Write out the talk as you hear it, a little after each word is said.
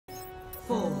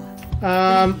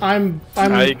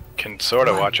I can sort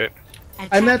of watch it.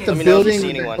 I'm at the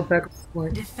building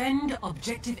with Defend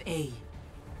objective A.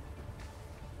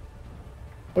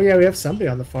 Oh yeah, we have somebody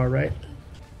on the far right.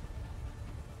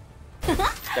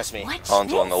 That's me. Han's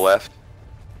on the left.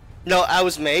 No, I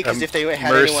was May, because if they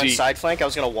had anyone side flank, I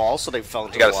was gonna wall, so they fell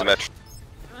into the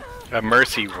water.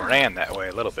 Mercy ran that way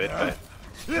a little bit, but...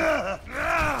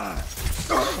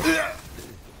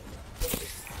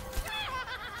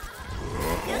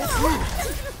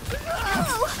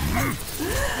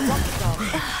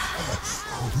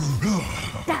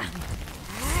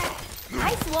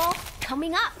 Nice wall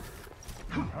coming up.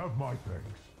 You have my thanks.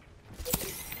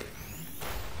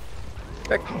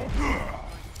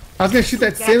 I was gonna shoot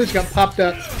that sandwich, got popped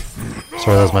up.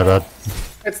 Sorry, that was my bad.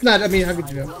 It's not, I mean, how could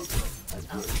you know?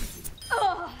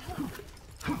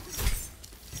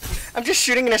 I'm just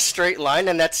shooting in a straight line,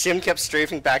 and that sim kept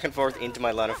strafing back and forth into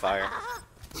my line of fire.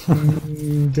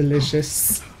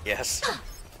 Delicious. Yes.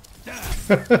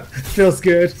 Feels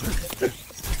good.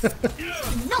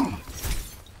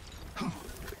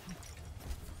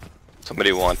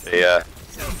 Somebody want a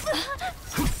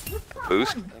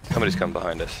boost? Somebody's coming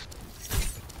behind us.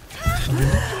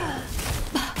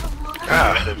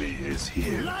 Enemy is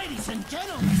here.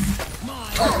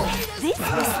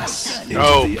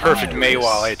 Oh, perfect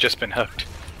Maywall. I had just been hooked.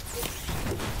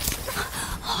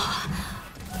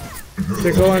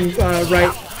 They're going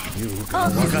right.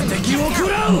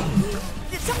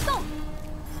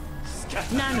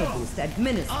 Nano boost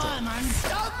administered. I'm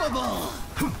unstoppable.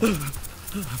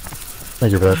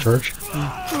 Thank you for that charge.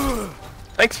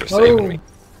 Thanks for saving me.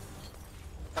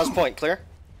 How's point? Clear?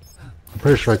 I'm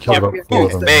pretty sure I killed about 4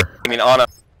 of them. May, I mean Anna.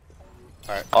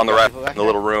 Alright. On the right, in the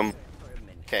little room.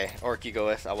 Okay, Orc you go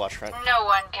with, I'll watch front. No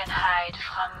one can hide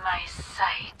from my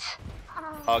sight.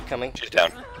 Hog coming. She's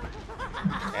down.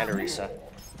 And Arisa.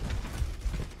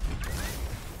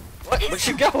 What? Where'd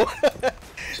she go?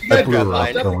 I blew her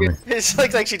off, don't worry. It's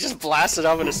like she just blasted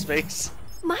off into space.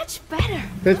 Much better.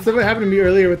 That's what happened to me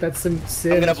earlier with that sim.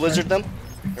 I'm gonna blizzard them.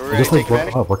 I just like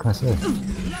broke up, what can I say?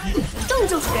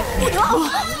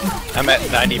 I'm at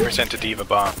 90% to Diva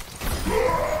Bomb.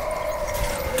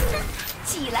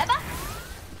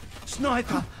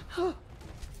 Sniper.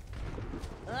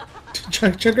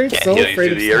 Chugger's Can't so get afraid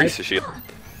you of the Arisa shield.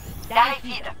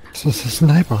 It's a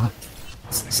sniper.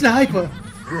 Sniper!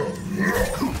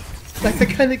 Like the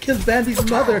kind that kills Bandy's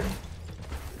mother.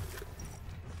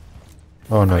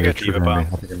 Oh no, I you're got Diva triggering me. Bomb. I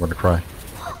think I'm gonna cry.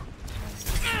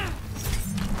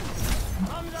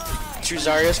 Two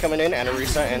Zaryas coming in, and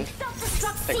Arisa, and I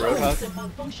think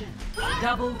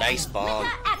Roadhog. Nice bomb.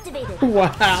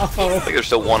 Wow. I think there's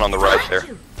still one on the right there.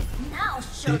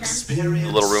 Experience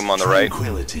A little room on the right.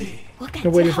 tranquility.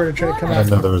 I'm waiting for her to try to come I out.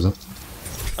 know there isn't.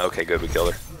 Okay, good, we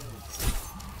killed her.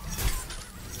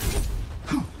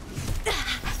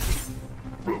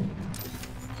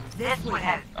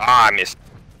 Ah, I missed.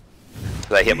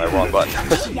 I hit my wrong button.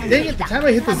 Dang it, the time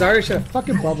I hit the Zarya, should have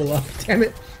fucking bubble up. Damn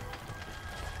it.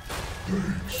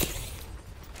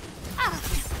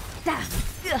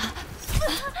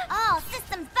 Oh,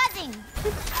 system buzzing.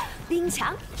 冰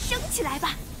墙升起来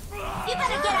吧. You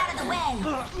better get out of the way.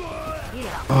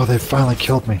 Oh, they finally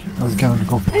killed me. I was going to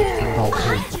go for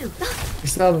it. You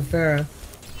still have a Pharah.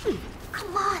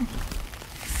 Come on.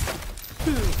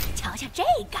 瞧瞧这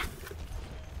个.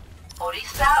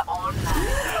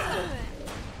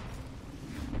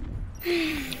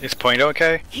 Is point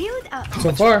okay? Healed up.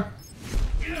 So far.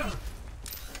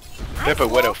 They have a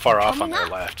Widow far off on their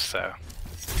left, so...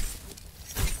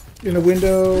 In a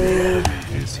window.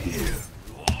 Is here.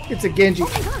 It's a Genji. Oh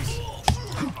my gosh.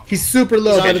 He's super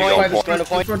low. Genji By the on front,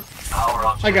 point. front.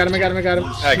 I got him, I got him, I got him.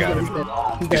 I got him.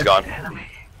 He's He's dead. gone.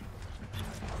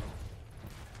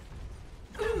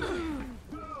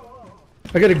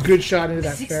 I got a good shot into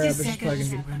that 60 Pharah, but she's seconds probably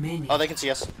gonna remaining. Oh, they can see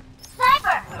us.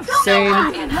 Same.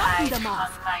 Can hide from my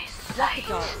sight.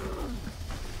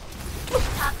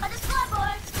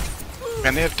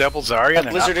 And they have double Zarya and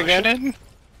they're not Blizzard pushing again? it?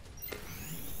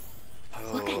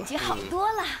 我感觉好多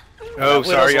了. Oh, Widow's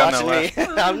sorry on the watching left. me.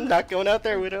 I'm not going out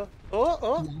there, Widow. Oh,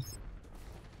 oh.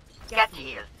 I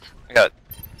got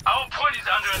Our point is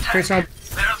under attack. Okay, so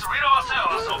Let us rid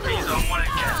ourselves of these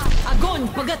unwanted guests. Огонь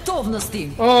по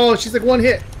готовности. oh, she's like one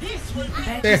hit.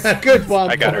 Yeah, good bomb.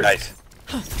 I got her. nice.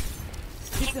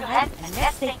 Keep your head and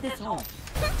let's take this home.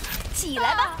 起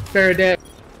来吧. Pharah dead.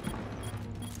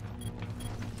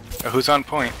 Oh, who's on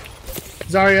point?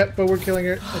 Zarya, but we're killing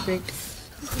her, I think.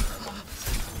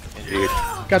 Indeed.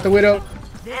 Got the Widow.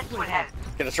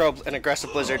 Gonna throw an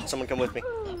aggressive blizzard. Someone come with me.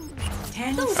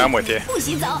 I'm with you. 不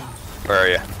洗澡. Where are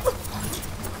you?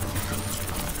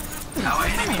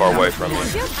 Far away from me.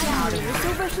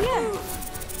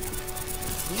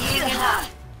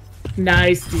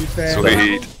 Nice defense.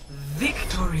 Sweet.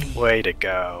 Victory. Way to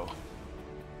go.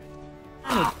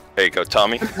 There you go,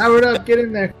 Tommy. Powered up, get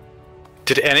in there.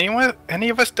 Did any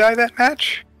of us die that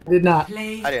match? Did not.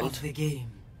 Play I didn't. of the game.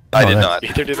 I did not.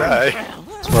 Neither did I.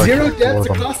 Zero deaths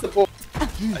across the board. I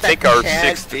think our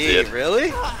Can't sixth be, did.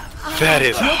 really? That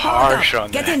is harsh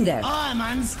on Get that. in there. I'm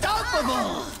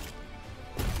unstoppable.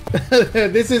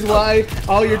 This is why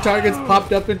all your targets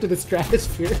popped up into the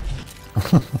stratosphere.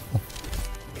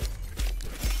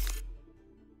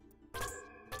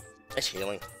 Nice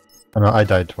healing. Oh, no, I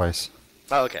died twice.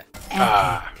 Oh, okay.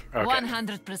 Ah, okay.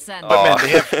 100%. But man, they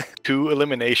have 2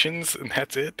 eliminations and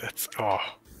that's it? That's, oh.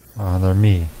 Oh, they're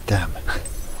me. Damn it.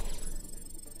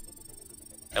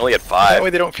 I only had That 5. way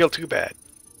they don't feel too bad.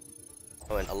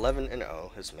 Oh, and 11 and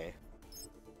 0 is me.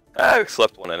 I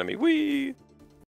slept one enemy. Wee.